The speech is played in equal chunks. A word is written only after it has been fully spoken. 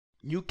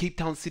New Cape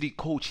Town City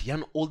coach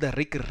Jan Olde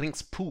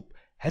Riekerink's poop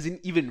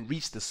hasn't even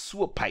reached the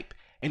sewer pipe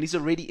and he's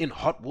already in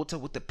hot water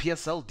with the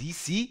PSL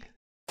DC?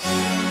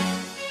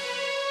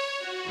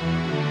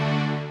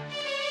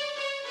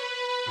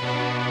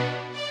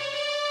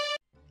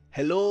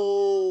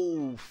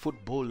 Hello,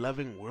 football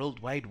loving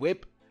World Wide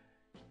Web.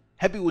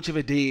 Happy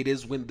whichever day it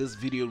is when this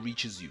video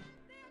reaches you.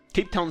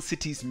 Cape Town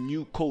City's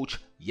new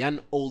coach Jan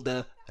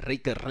Olde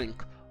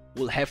Riekerink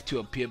will have to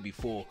appear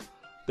before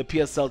the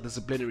PSL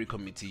Disciplinary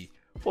Committee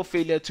for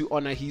failure to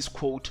honor his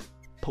quote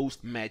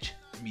post-match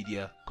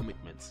media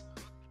commitments.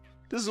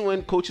 This is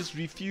when coaches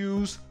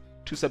refuse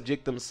to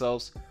subject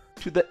themselves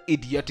to the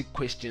idiotic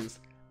questions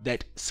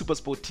that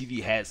SuperSport TV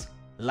has,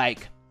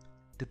 like,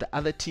 did the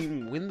other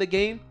team win the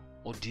game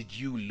or did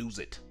you lose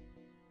it?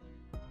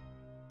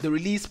 The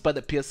release by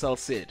the PSL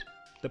said,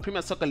 the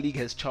Premier Soccer League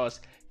has charged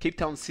Cape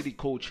Town City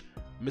coach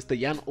Mr.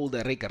 Jan Olde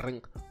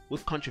Riekerink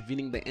with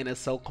contravening the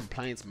NSL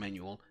compliance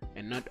manual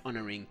and not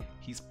honoring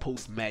his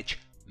post-match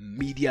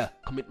media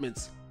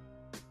commitments.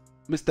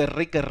 Mr.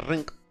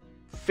 Riekerink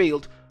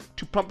failed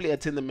to promptly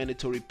attend the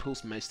mandatory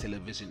post-match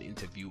television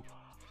interview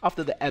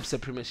after the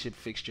ABSA Premiership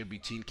fixture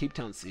between Cape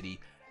Town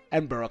City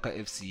and Baraka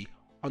FC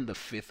on the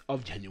 5th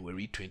of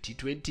January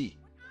 2020.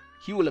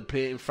 He will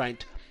appear in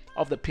front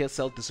of the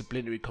PSL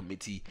Disciplinary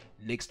Committee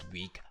next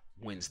week,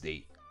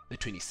 Wednesday, the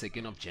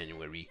 22nd of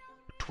January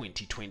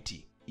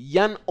 2020.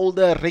 Jan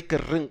Olde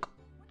Riekerink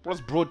was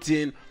brought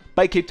in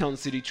by Cape Town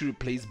City to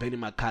replace Benny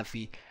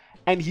McCarthy,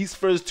 and his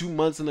first 2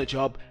 months in the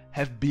job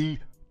have been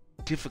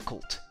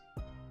difficult.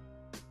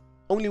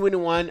 Only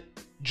winning 1,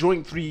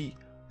 drawing 3,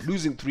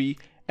 losing 3,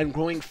 and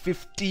growing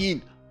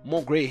 15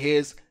 more grey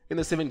hairs in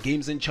the 7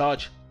 games in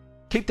charge.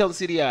 Cape Town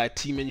City are a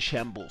team in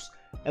shambles,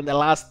 and the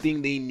last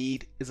thing they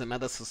need is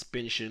another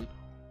suspension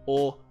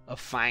or a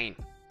fine.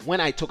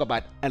 When I talk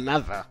about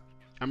another,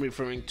 I'm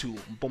referring to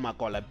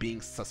Mpomakola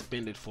being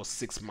suspended for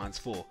 6 months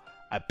for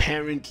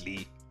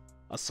apparently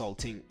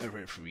assaulting a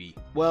referee.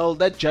 Well,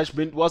 that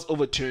judgment was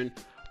overturned,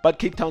 but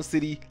Cape Town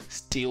City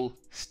still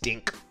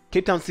stink.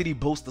 Cape Town City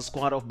boasts a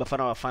squad of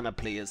Bafana Bafana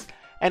players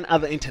and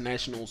other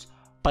internationals,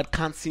 but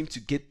can't seem to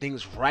get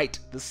things right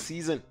this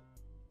season.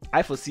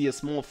 I foresee a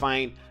small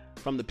fine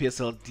from the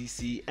PSL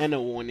DC and a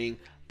warning,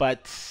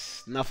 but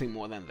nothing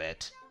more than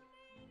that.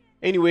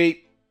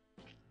 Anyway,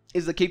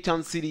 is the Cape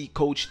Town City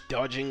coach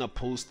dodging a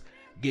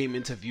post-game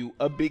interview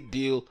a big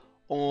deal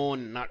or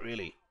not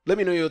really? Let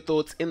me know your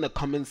thoughts in the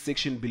comments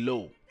section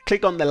below.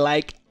 Click on the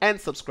like and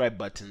subscribe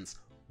buttons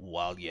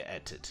while you're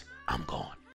at it. I'm gone.